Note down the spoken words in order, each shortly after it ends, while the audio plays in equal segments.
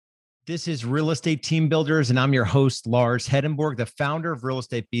This is Real Estate Team Builders, and I'm your host, Lars Hedenborg, the founder of Real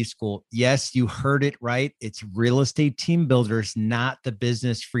Estate B School. Yes, you heard it right. It's Real Estate Team Builders, not the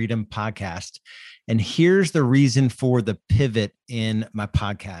Business Freedom Podcast. And here's the reason for the pivot in my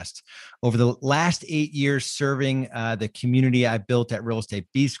podcast. Over the last 8 years serving the community I built at Real Estate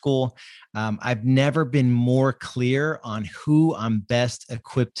B School, I've never been more clear on who I'm best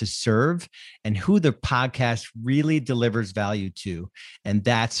equipped to serve and who the podcast really delivers value to. And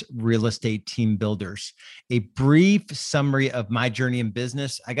that's Real Estate Team Builders. A brief summary of my journey in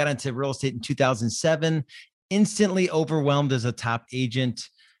business. I got into real estate in 2007, instantly overwhelmed as a top agent.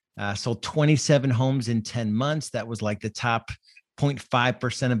 Sold 27 homes in 10 months. That was like the top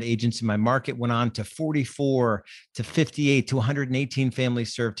 0.5% of agents in my market. Went on to 44, to 58, to 118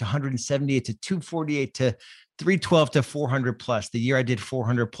 families served, to 178, to 248, to 312, to 400 plus. The year I did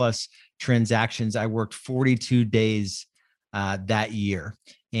 400 plus transactions, I worked 42 days that year.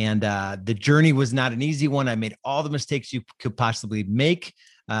 And the journey was not an easy one. I made all the mistakes you could possibly make.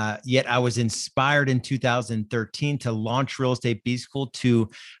 Yet I was inspired in 2013 to launch Real Estate B School to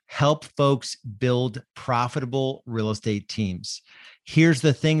help folks build profitable real estate teams. Here's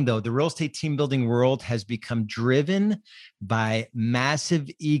the thing, though. The real estate team building world has become driven by massive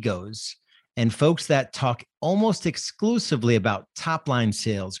egos and folks that talk almost exclusively about top line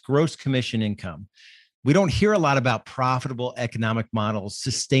sales, gross commission income. We don't hear a lot about profitable economic models,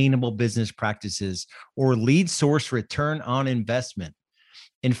 sustainable business practices, or lead source return on investment.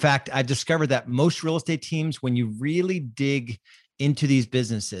 In fact, I've discovered that most real estate teams, when you really dig into these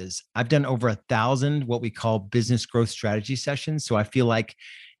businesses, I've done over 1,000 what we call business growth strategy sessions. So I feel like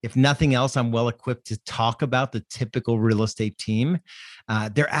if nothing else, I'm well equipped to talk about the typical real estate team.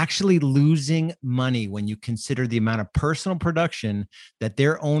 They're actually losing money when you consider the amount of personal production that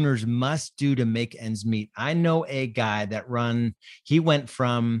their owners must do to make ends meet. I know a guy that he went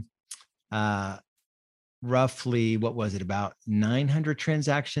from roughly, what was it, about 900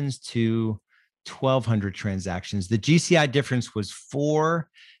 transactions to 1,200 transactions. The GCI difference was 4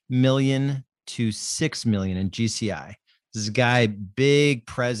 million to 6 million in GCI. This guy, big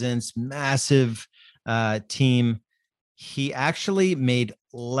presence, massive team. He actually made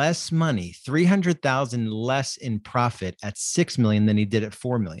less money, 300,000 less in profit at 6 million than he did at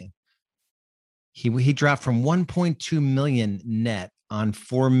 4 million. He dropped from 1.2 million net on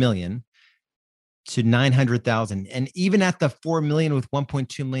 4 million to 900,000. And even at the 4 million with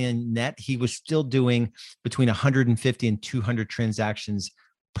 1.2 million net, he was still doing between 150 and 200 transactions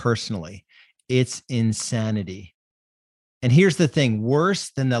personally. It's insanity. And here's the thing, worse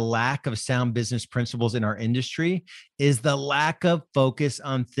than the lack of sound business principles in our industry is the lack of focus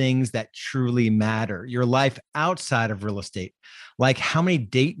on things that truly matter. Your life outside of real estate, like how many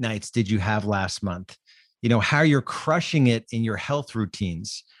date nights did you have last month? You know, how you're crushing it in your health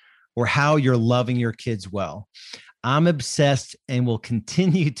routines, or how you're loving your kids well. I'm obsessed and will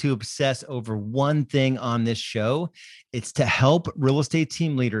continue to obsess over one thing on this show. It's to help real estate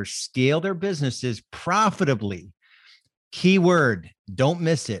team leaders scale their businesses profitably. Keyword, don't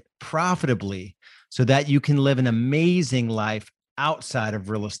miss it, profitably, so that you can live an amazing life outside of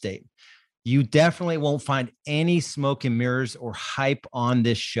real estate. You definitely won't find any smoke and mirrors or hype on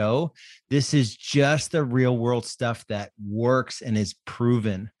this show. This is just the real world stuff that works and is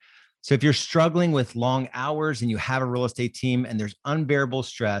proven. So if you're struggling with long hours and you have a real estate team and there's unbearable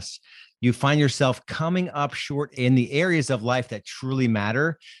stress, you find yourself coming up short in the areas of life that truly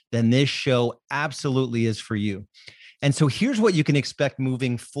matter, then this show absolutely is for you. And so here's what you can expect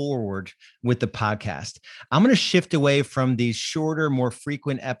moving forward with the podcast. I'm going to shift away from these shorter, more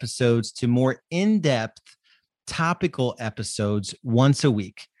frequent episodes to more in-depth topical episodes once a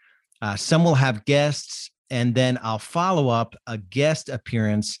week. Some will have guests, and then I'll follow up a guest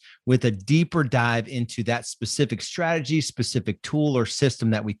appearance with a deeper dive into that specific strategy, specific tool or system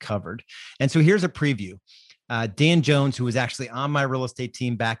that we covered. And so here's a preview. Dan Jones, who was actually on my real estate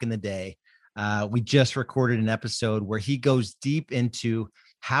team back in the day, we just recorded an episode where he goes deep into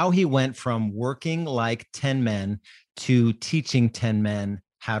how he went from working like 10 men to teaching 10 men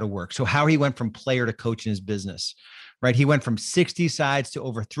how to work. So how he went from player to coach in his business. Right? He went from 60 sides to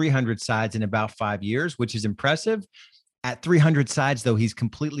over 300 sides in about 5 years, which is impressive. At 300 sides, though, he's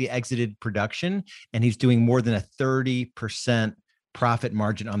completely exited production and he's doing more than a 30% profit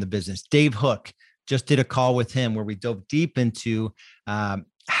margin on the business. Dave Hook, just did a call with him where we dove deep into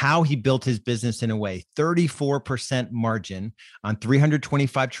how he built his business in a way, 34% margin on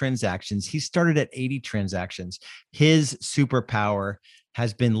 325 transactions. He started at 80 transactions. His superpower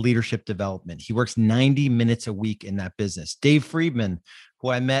has been leadership development. He works 90 minutes a week in that business. Dave Friedman, who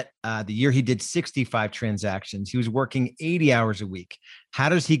I met the year he did 65 transactions. He was working 80 hours a week. How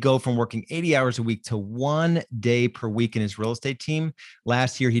does he go from working 80 hours a week to 1 day per week in his real estate team?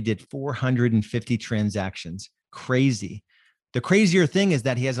 Last year, he did 450 transactions. Crazy. The crazier thing is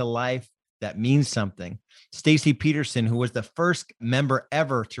that he has a life that means something. Stacy Peterson, who was the first member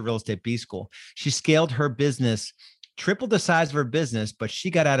ever to Real Estate B School, she scaled her business, tripled the size of her business, but she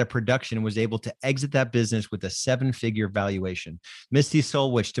got out of production and was able to exit that business with a 7-figure valuation. Misty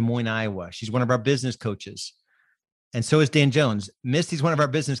Solwich, Des Moines, Iowa. She's one of our business coaches. And so is Dan Jones. Misty's one of our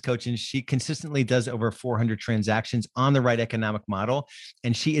business coaches. She consistently does over 400 transactions on the right economic model.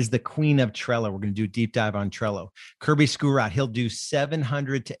 And she is the queen of Trello. We're going to do a deep dive on Trello. Kirby Skurat, he'll do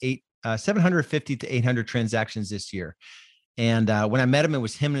 750 to 800 transactions this year. And when I met him, it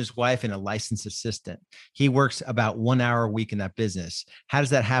was him and his wife and a licensed assistant. He works about 1 hour a week in that business. How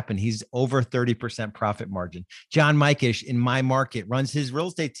does that happen? He's over 30% profit margin. John Mikish in my market runs his real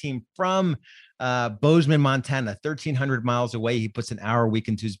estate team from Bozeman, Montana, 1,300 miles away. He puts an hour a week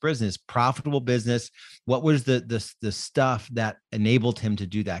into his business, profitable business. What was the stuff that enabled him to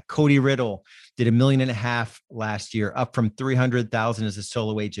do that? Cody Riddle did $1.5 million last year, up from 300,000 as a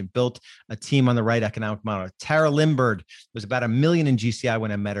solo agent, built a team on the right economic model. Tara Limbird was about $1 million in GCI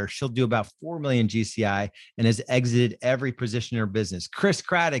when I met her. She'll do about 4 million GCI and has exited every position in her business. Chris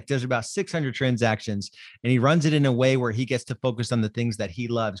Craddock does about 600 transactions, and he runs it in a way where he gets to focus on the things that he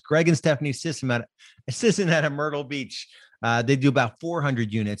loves. Greg and Stephanie Sisson out of Myrtle Beach. They do about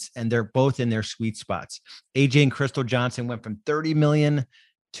 400 units, and they're both in their sweet spots. AJ and Crystal Johnson went from 30 million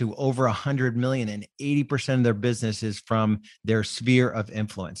to over 100 million, and 80% of their business is from their sphere of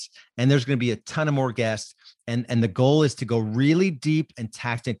influence. And there's going to be a ton of more guests. And the goal is to go really deep and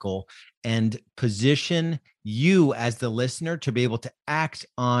tactical and position you as the listener to be able to act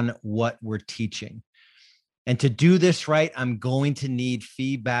on what we're teaching. And to do this right, I'm going to need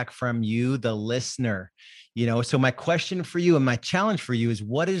feedback from you, the listener. So my question for you and my challenge for you is,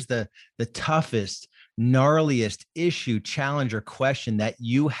 what is the toughest, gnarliest issue, challenge, or question that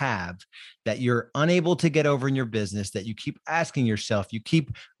you have that you're unable to get over in your business, that you keep asking yourself, you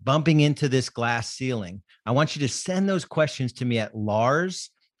keep bumping into this glass ceiling? I want you to send those questions to me at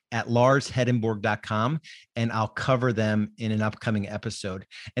larshedenborg.com, and I'll cover them in an upcoming episode.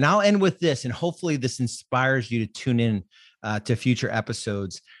 And I'll end with this, and hopefully this inspires you to tune in to future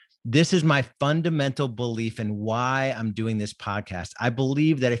episodes. This is my fundamental belief and why I'm doing this podcast. I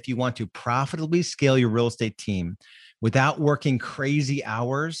believe that if you want to profitably scale your real estate team without working crazy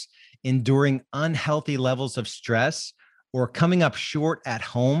hours, enduring unhealthy levels of stress, or coming up short at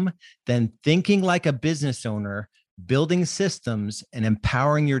home, then thinking like a business owner, building systems, and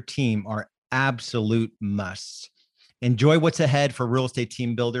empowering your team are absolute musts. Enjoy what's ahead for real estate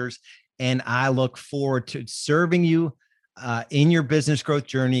team builders. And I look forward to serving you in your business growth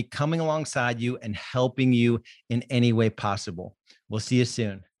journey, coming alongside you and helping you in any way possible. We'll see you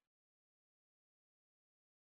soon.